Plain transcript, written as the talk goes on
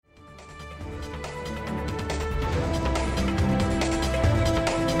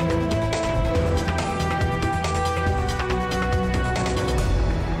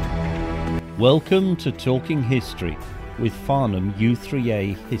Welcome to Talking History with Farnham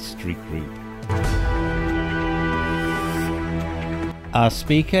U3A History Group. Our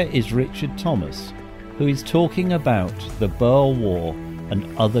speaker is Richard Thomas, who is talking about the Boer War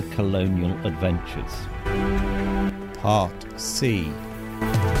and other colonial adventures. Part C.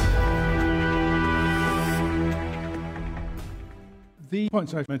 The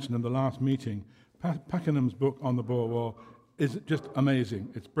points I mentioned in the last meeting, Pakenham's book on the Boer War is just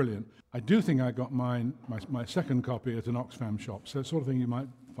amazing. It's brilliant. I do think I got my second copy at an Oxfam shop, so sort of thing you might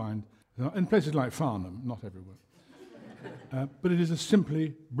find in places like Farnham, not everywhere. But it is a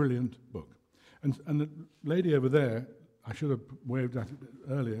simply brilliant book. And the lady over there, I should have waved at it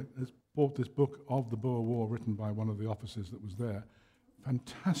earlier, has bought this book of the Boer War written by one of the officers that was there.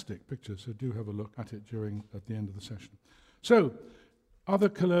 Fantastic pictures, so do have a look at it at the end of the session. So, other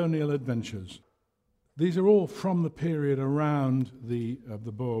colonial adventures. These are all from the period around the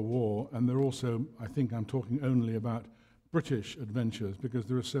Boer War, and they're also, I think I'm talking only about British adventures, because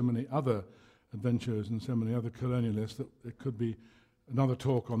there are so many other adventures and so many other colonialists that it could be another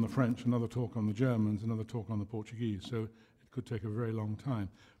talk on the French, another talk on the Germans, another talk on the Portuguese, so it could take a very long time.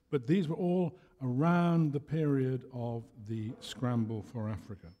 But these were all around the period of the scramble for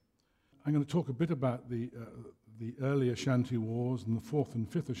Africa. I'm going to talk a bit about the early Ashanti Wars and the Fourth and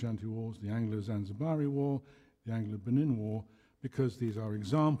Fifth Ashanti Wars, the Anglo-Zanzibari War, the Anglo-Benin War, because these are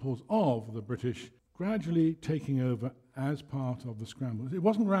examples of the British gradually taking over as part of the scramble. It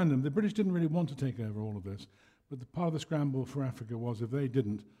wasn't random. The British didn't really want to take over all of this, but the part of the scramble for Africa was if they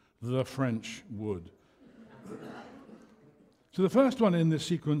didn't, the French would. So the first one in this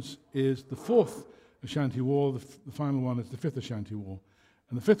sequence is the Fourth Ashanti War. The final one is the Fifth Ashanti War.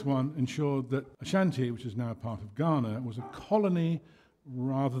 And the fifth one ensured that Ashanti, which is now part of Ghana, was a colony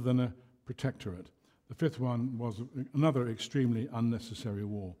rather than a protectorate. The fifth one was another extremely unnecessary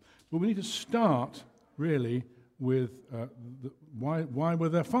war. But we need to start, really, with why were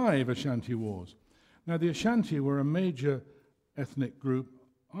there 5 Ashanti Wars? Now, the Ashanti were a major ethnic group,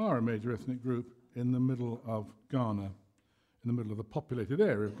 are a major ethnic group in the middle of Ghana, in the middle of the populated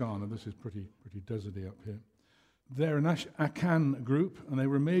area of Ghana. This is pretty deserty up here. They're an Akan group, and they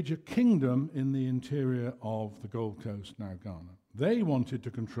were a major kingdom in the interior of the Gold Coast, now Ghana. They wanted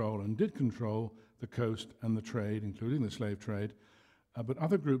to control, and did control, the coast and the trade, including the slave trade, but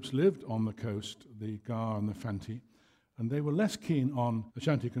other groups lived on the coast, the Ga and the Fanti, and they were less keen on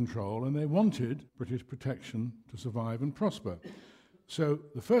Ashanti control, and they wanted British protection to survive and prosper. So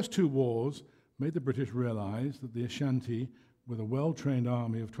the first 2 wars made the British realize that the Ashanti, with a well-trained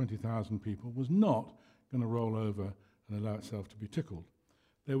army of 20,000 people, was not going to roll over and allow itself to be tickled.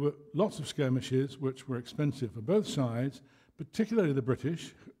 There were lots of skirmishes which were expensive for both sides, particularly the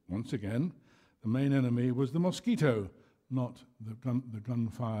British. Once again, the main enemy was the mosquito, not the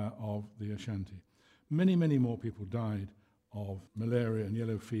gunfire of the Ashanti. Many, many more people died of malaria and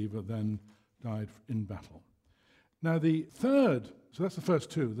yellow fever than died in battle. Now so that's the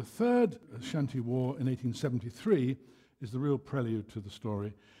first 2. The third Ashanti War in 1873 is the real prelude to the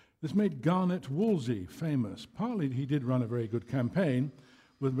story. This made Garnet Wolseley famous. Partly he did run a very good campaign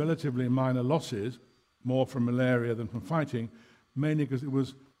with relatively minor losses, more from malaria than from fighting, mainly because it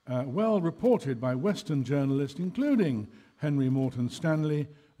was well reported by Western journalists, including Henry Morton Stanley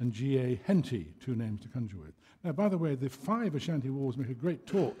and G.A. Henty, 2 names to conjure with. Now, by the way, the 5 Ashanti Wars make a great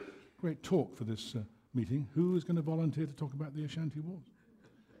talk for this meeting. Who is going to volunteer to talk about the Ashanti Wars?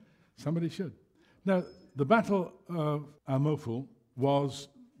 Somebody should. Now, the Battle of Amofu was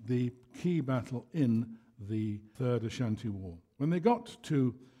the key battle in the Third Ashanti War. When the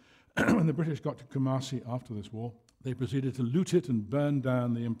British got to Kumasi after this war, they proceeded to loot it and burn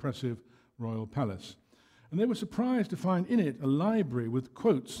down the impressive royal palace. And they were surprised to find in it a library with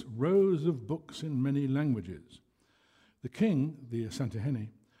quotes, rows of books in many languages. The king, the Asantehene,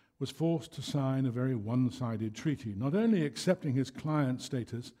 was forced to sign a very one-sided treaty, not only accepting his client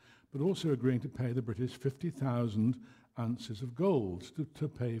status, but also agreeing to pay the British 50,000 ounces of gold to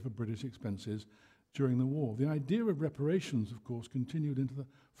pay for British expenses during the war. The idea of reparations, of course, continued into the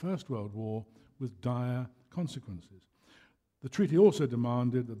First World War with dire consequences. The treaty also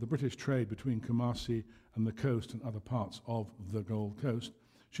demanded that the British trade between Kumasi and the coast and other parts of the Gold Coast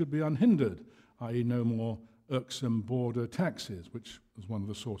should be unhindered, i.e. no more irksome border taxes, which was one of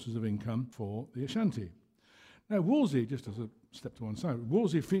the sources of income for the Ashanti. Now, Wolseley, just as a step to one side,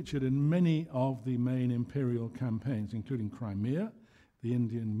 Wolseley featured in many of the main imperial campaigns, including Crimea, the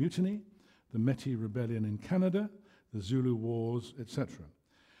Indian Mutiny, the Métis Rebellion in Canada, the Zulu Wars, etc.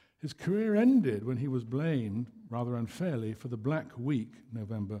 His career ended when he was blamed, rather unfairly, for the Black Week,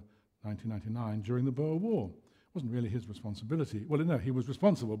 November 1999, during the Boer War, It wasn't really his responsibility. Well, no, he was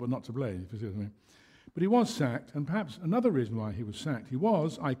responsible, but not to blame, if you see what I mean. But he was sacked, and perhaps another reason why he was sacked, he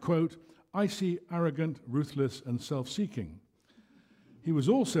was, I quote, icy, arrogant, ruthless, and self-seeking. He was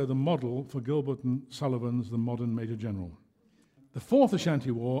also the model for Gilbert and Sullivan's The Modern Major General. The Fourth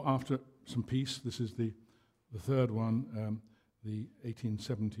Ashanti War, after some peace, this is the third one, the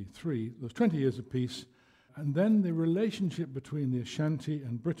 1873, there was 20 years of peace, and then the relationship between the Ashanti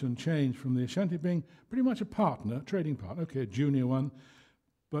and Britain changed from the Ashanti being pretty much a partner, trading partner, okay, a junior one,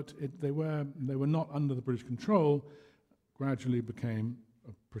 but they were not under the British control, gradually became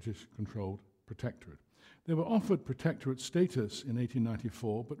a British-controlled protectorate. They were offered protectorate status in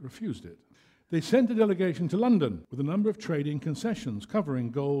 1894, but refused it. They sent a delegation to London with a number of trading concessions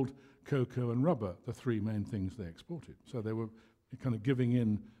covering gold, cocoa, and rubber, the three main things they exported. So they were kind of giving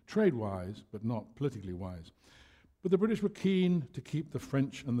in trade-wise, but not politically wise. But the British were keen to keep the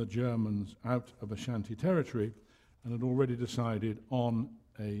French and the Germans out of Ashanti territory and had already decided on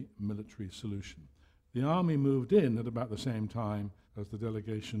a military solution. The army moved in at about the same time as the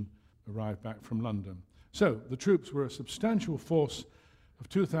delegation arrived back from London. So the troops were a substantial force of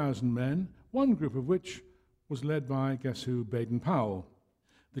 2,000 men, one group of which was led by, guess who, Baden-Powell.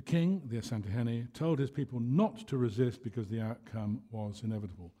 The king, the Asantehene, told his people not to resist because the outcome was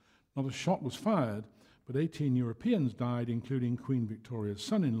inevitable. Not a shot was fired, but 18 Europeans died, including Queen Victoria's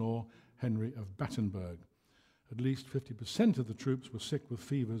son-in-law, Henry of Battenberg. At least 50% of the troops were sick with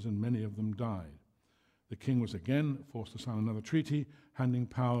fevers and many of them died. The king was again forced to sign another treaty, handing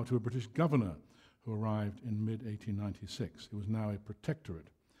power to a British governor who arrived in mid-1896. It was now a protectorate.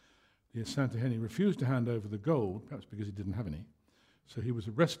 The Asantehene refused to hand over the gold, perhaps because he didn't have any, so he was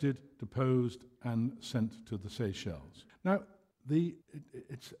arrested, deposed, and sent to the Seychelles. Now, it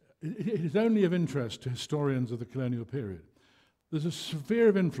is only of interest to historians of the colonial period. There's a sphere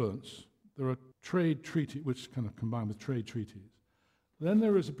of influence. There are trade treaties, which kind of combine with trade treaties. Then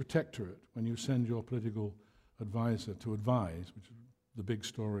there is a protectorate, when you send your political advisor to advise, which is the big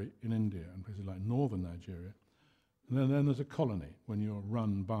story in India and places like northern Nigeria. And then there's a colony, when you're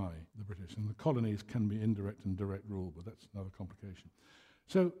run by the British. And the colonies can be indirect and direct rule, but that's another complication.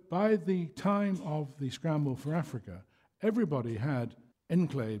 So by the time of the scramble for Africa, everybody had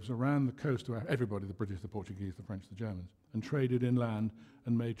enclaves around the coast of Africa, everybody, the British, the Portuguese, the French, the Germans, and traded inland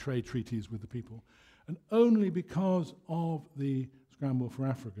and made trade treaties with the people. And only because of the scramble for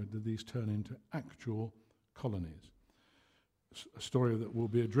Africa did these turn into actual colonies. A story that will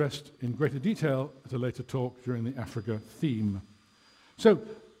be addressed in greater detail at a later talk during the Africa theme. So,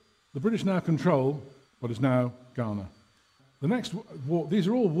 the British now control what is now Ghana. The next war, these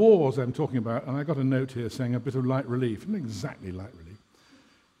are all wars I'm talking about, and I got a note here saying a bit of light relief. Not exactly light relief.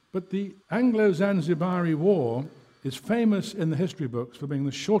 But the Anglo-Zanzibari War is famous in the history books for being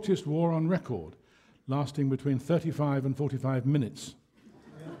the shortest war on record, lasting between 35 and 45 minutes.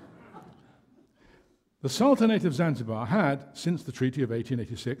 The Sultanate of Zanzibar had, since the Treaty of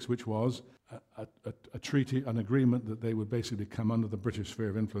 1886, which was a treaty, an agreement that they would basically come under the British sphere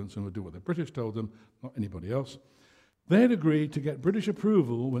of influence and would do what the British told them, not anybody else, they had agreed to get British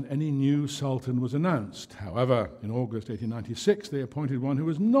approval when any new sultan was announced. However, in August 1896, they appointed one who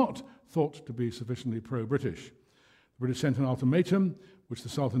was not thought to be sufficiently pro-British. The British sent an ultimatum, which the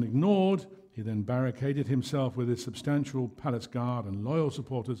sultan ignored. He then barricaded himself with his substantial palace guard and loyal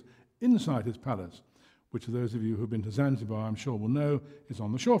supporters inside his palace, which those of you who've been to Zanzibar, I'm sure will know, is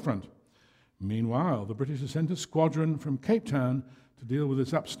on the shorefront. Meanwhile, the British had sent a squadron from Cape Town to deal with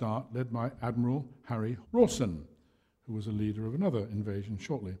this upstart led by Admiral Harry Rawson, who was a leader of another invasion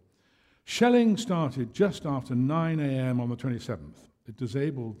shortly. Shelling started just after 9 a.m. on the 27th. It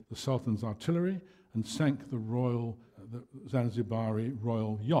disabled the Sultan's artillery and sank the Zanzibari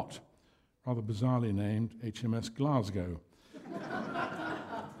Royal Yacht, rather bizarrely named HMS Glasgow,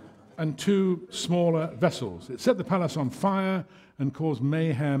 and two smaller vessels. It set the palace on fire and caused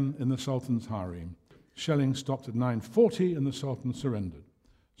mayhem in the Sultan's harem. Shelling stopped at 9:40 and the Sultan surrendered.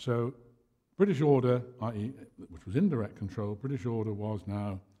 So British order, i.e., which was indirect control, British order was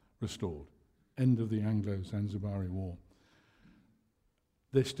now restored. End of the Anglo-Zanzibari War.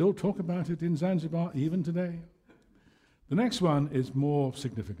 They still talk about it in Zanzibar even today. The next one is more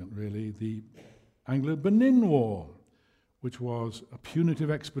significant, really, the Anglo-Benin War, which was a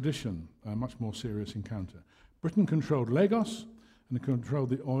punitive expedition, a much more serious encounter. Britain controlled Lagos and controlled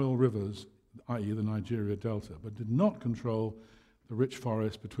the oil rivers, i.e. the Nigeria Delta, but did not control the rich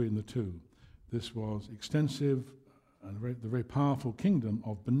forest between the two. This was extensive and the very powerful kingdom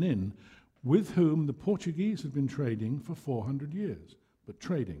of Benin, with whom the Portuguese had been trading for 400 years, but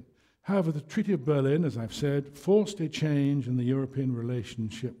trading. However, the Treaty of Berlin, as I've said, forced a change in the European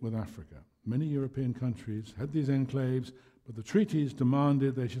relationship with Africa. Many European countries had these enclaves, but the treaties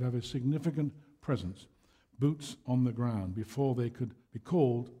demanded they should have a significant presence, boots on the ground, before they could be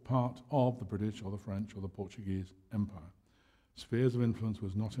called part of the British or the French or the Portuguese Empire. Spheres of influence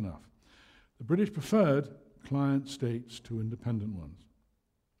was not enough. The British preferred client states to independent ones.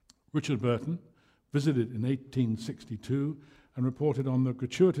 Richard Burton visited in 1862 and reported on the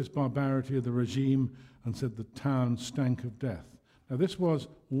gratuitous barbarity of the regime and said the town stank of death. Now, this was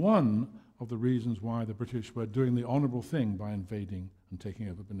one of the reasons why the British were doing the honourable thing by invading and taking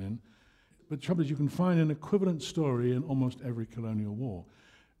over Benin. But the trouble is, you can find an equivalent story in almost every colonial war.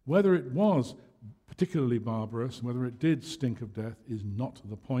 Whether it was particularly barbarous, whether it did stink of death, is not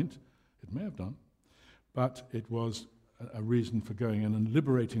the point. It may have done, but it was a reason for going in and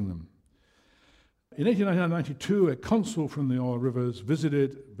liberating them. In 1892, a consul from the Oil Rivers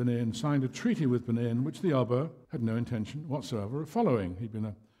visited Benin, signed a treaty with Benin, which the Oba had no intention whatsoever of following. He'd been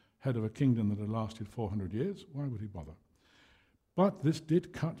a head of a kingdom that had lasted 400 years. Why would he bother? But this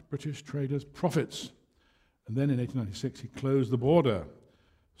did cut British traders' profits. And then in 1896, he closed the border,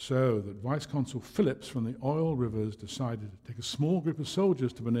 so that Vice-Consul Phillips from the Oil Rivers decided to take a small group of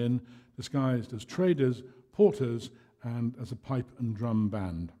soldiers to Benin, disguised as traders, porters, and as a pipe and drum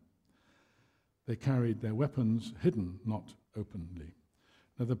band. They carried their weapons hidden, not openly.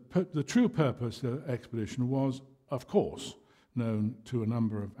 Now, the true purpose of the expedition was, of course, known to a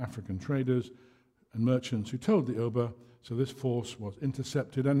number of African traders and merchants who told the Oba, so this force was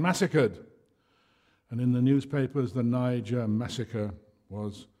intercepted and massacred. And in the newspapers, the Niger massacre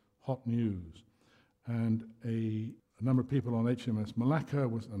was hot news. And a number of people on HMS Malacca,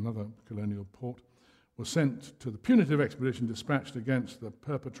 was another colonial port, was sent to the punitive expedition dispatched against the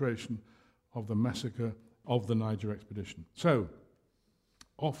perpetration of the massacre of the Niger expedition. So,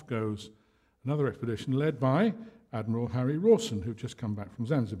 off goes another expedition led by Admiral Harry Rawson, who'd just come back from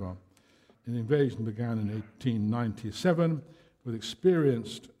Zanzibar. The invasion began in 1897 with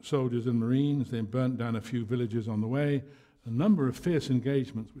experienced soldiers and marines. They burnt down a few villages on the way, a number of fierce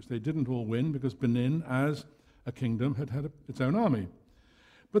engagements which they didn't all win because Benin, as a kingdom, had its own army.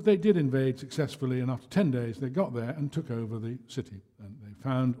 But they did invade successfully, and after 10 days they got there and took over the city. And they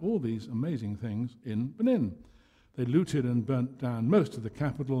found all these amazing things in Benin. They looted and burnt down most of the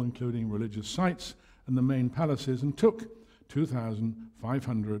capital, including religious sites and the main palaces, and took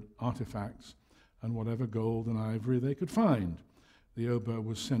 2,500 artifacts and whatever gold and ivory they could find. The Oba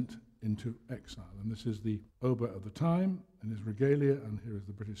was sent into exile. And this is the Oba of the time in his regalia, and here is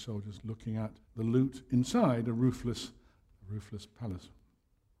the British soldiers looking at the loot inside a roofless palace.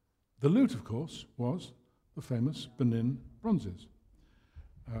 The loot, of course, was the famous Benin bronzes.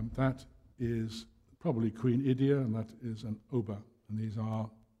 That is probably Queen Idia, and that is an Oba. And these are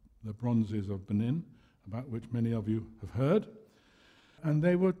the bronzes of Benin, about which many of you have heard. And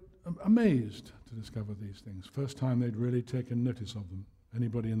they were amazed to discover these things. First time they'd really taken notice of them.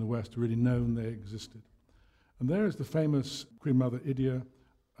 Anybody in the West really known they existed. And there is the famous Queen Mother Idia,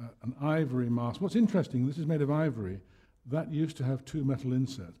 an ivory mask. What's interesting, this is made of ivory. That used to have two metal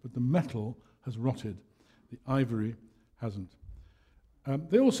inserts, but the metal has rotted. The ivory hasn't.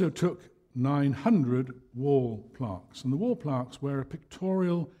 They also took 900 wall plaques, and the wall plaques were a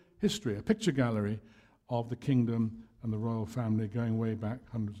pictorial history, a picture gallery of the kingdom and the royal family going way back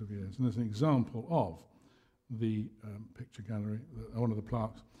hundreds of years. And there's an example of the picture gallery, one of the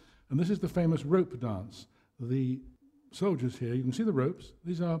plaques. And this is the famous rope dance. The soldiers here, you can see the ropes.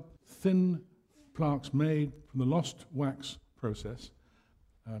 These are thin plaques made from the lost wax process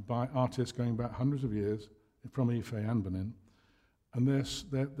by artists going back hundreds of years from Ife and Benin. And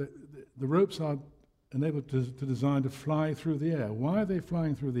the ropes are enabled to design to fly through the air. Why are they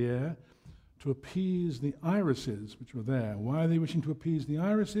flying through the air? To appease the irises which were there. Why are they wishing to appease the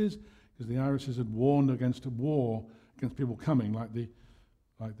irises? Because the irises had warned against a war, against people coming, like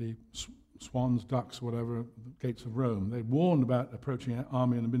the swans, ducks, whatever, the gates of Rome. They warned about approaching an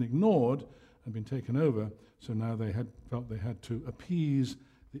army and had been ignored and been taken over, so now they felt they had to appease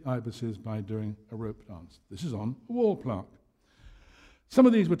the ibises by doing a rope dance. This is on a wall plaque. Some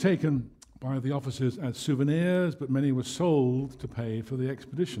of these were taken by the officers as souvenirs, but many were sold to pay for the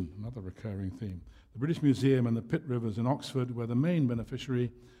expedition, another recurring theme. The British Museum and the Pitt Rivers in Oxford were the main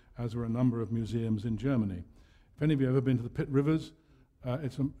beneficiary, as were a number of museums in Germany. If any of you have ever been to the Pitt Rivers,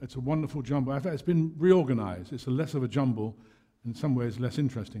 it's a wonderful jumble. In fact, it's been reorganized. It's less of a jumble, in some ways less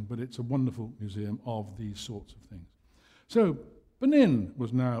interesting, but it's a wonderful museum of these sorts of things. So Benin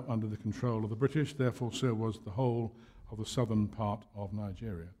was now under the control of the British, therefore so was the whole of the southern part of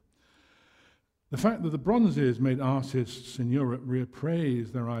Nigeria. The fact that the bronzes made artists in Europe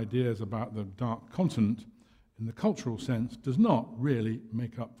reappraise their ideas about the dark continent in the cultural sense, does not really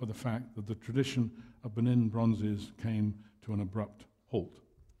make up for the fact that the tradition of Benin bronzes came to an abrupt halt.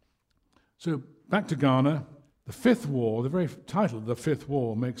 So back to Ghana. The Fifth War, the very title of the Fifth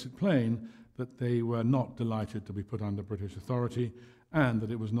War, makes it plain that they were not delighted to be put under British authority and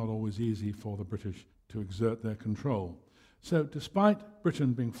that it was not always easy for the British to exert their control. So despite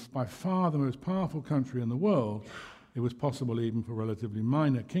Britain being by far the most powerful country in the world, it was possible even for relatively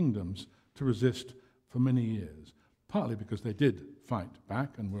minor kingdoms to resist for many years, partly because they did fight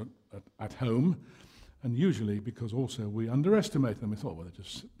back and were at home, and usually because also we underestimated them. We thought, well, they're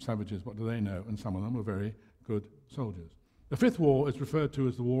just savages, what do they know? And some of them were very good soldiers. The Fifth War is referred to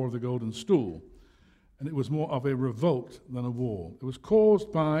as the War of the Golden Stool, and it was more of a revolt than a war. It was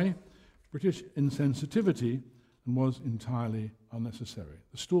caused by British insensitivity and was entirely unnecessary.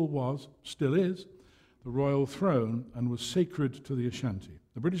 The stool was, still is, the royal throne and was sacred to the Ashanti.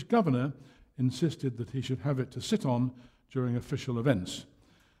 The British governor insisted that he should have it to sit on during official events,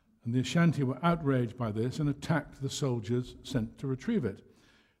 and the Ashanti were outraged by this and attacked the soldiers sent to retrieve it.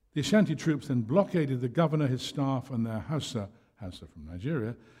 The Ashanti troops then blockaded the governor, his staff, and their Hausa from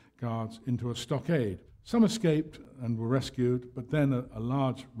Nigeria, guards into a stockade. Some escaped and were rescued, but then a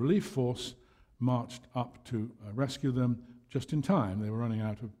large relief force marched up to rescue them just in time. They were running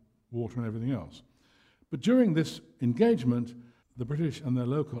out of water and everything else. But during this engagement, the British and their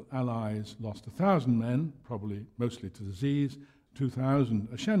local allies lost 1,000 men, probably mostly to disease. 2,000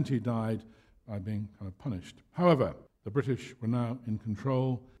 Ashanti died by being kind of punished. However, the British were now in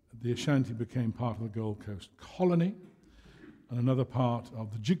control. The Ashanti became part of the Gold Coast colony, and another part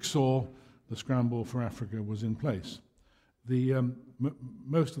of the jigsaw, the scramble for Africa, was in place.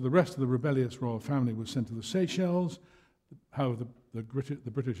 Most of the rest of the rebellious royal family was sent to the Seychelles. However, the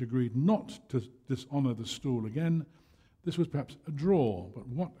British agreed not to dishonour the stool again. This was perhaps a draw, but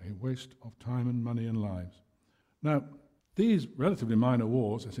what a waste of time and money and lives. Now, these relatively minor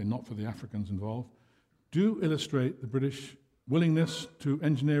wars, I say not for the Africans involved, do illustrate the British willingness to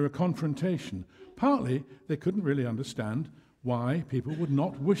engineer a confrontation. Partly, they couldn't really understand why people would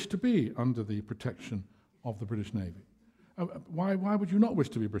not wish to be under the protection of the British Navy. Why would you not wish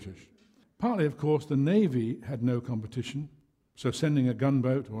to be British? Partly, of course, the Navy had no competition, so sending a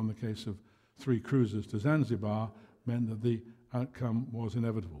gunboat, or in the case of 3 cruisers to Zanzibar, meant that the outcome was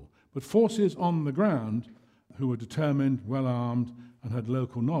inevitable. But forces on the ground, who were determined, well-armed, and had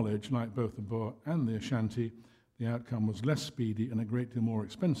local knowledge, like both the Boer and the Ashanti, the outcome was less speedy and a great deal more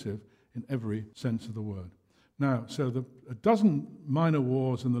expensive in every sense of the word. Now, so a dozen minor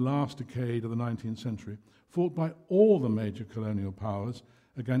wars in the last decade of the 19th century, fought by all the major colonial powers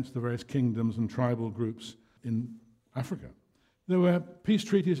against the various kingdoms and tribal groups in Africa. There were peace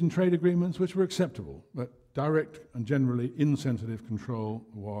treaties and trade agreements which were acceptable, but direct and generally insensitive control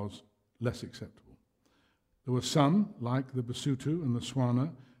was less acceptable. There were some, like the Basotho and the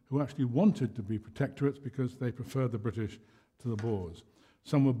Swana, who actually wanted to be protectorates because they preferred the British to the Boers.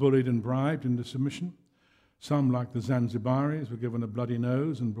 Some were bullied and bribed into submission. Some, like the Zanzibaris, were given a bloody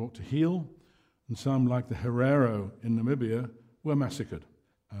nose and brought to heel. And some, like the Herero in Namibia, were massacred.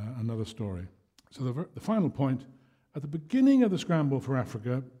 Another story. So the final point, at the beginning of the scramble for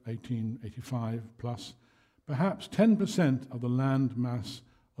Africa, 1885 plus, perhaps 10% of the land mass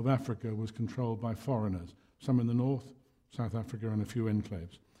of Africa was controlled by foreigners, some in the north, South Africa, and a few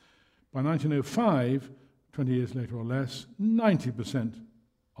enclaves. By 1905, 20 years later or less, 90%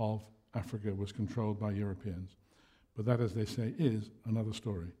 of Africa was controlled by Europeans. But that, as they say, is another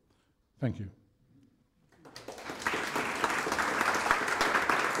story. Thank you.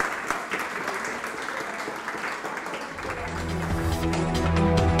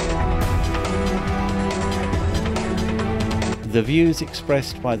 The views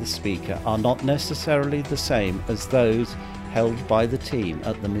expressed by the speaker are not necessarily the same as those held by the team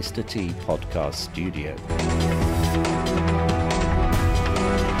at the Mr. T podcast studio.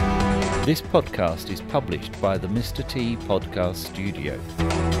 This podcast is published by the Mr. T podcast studio.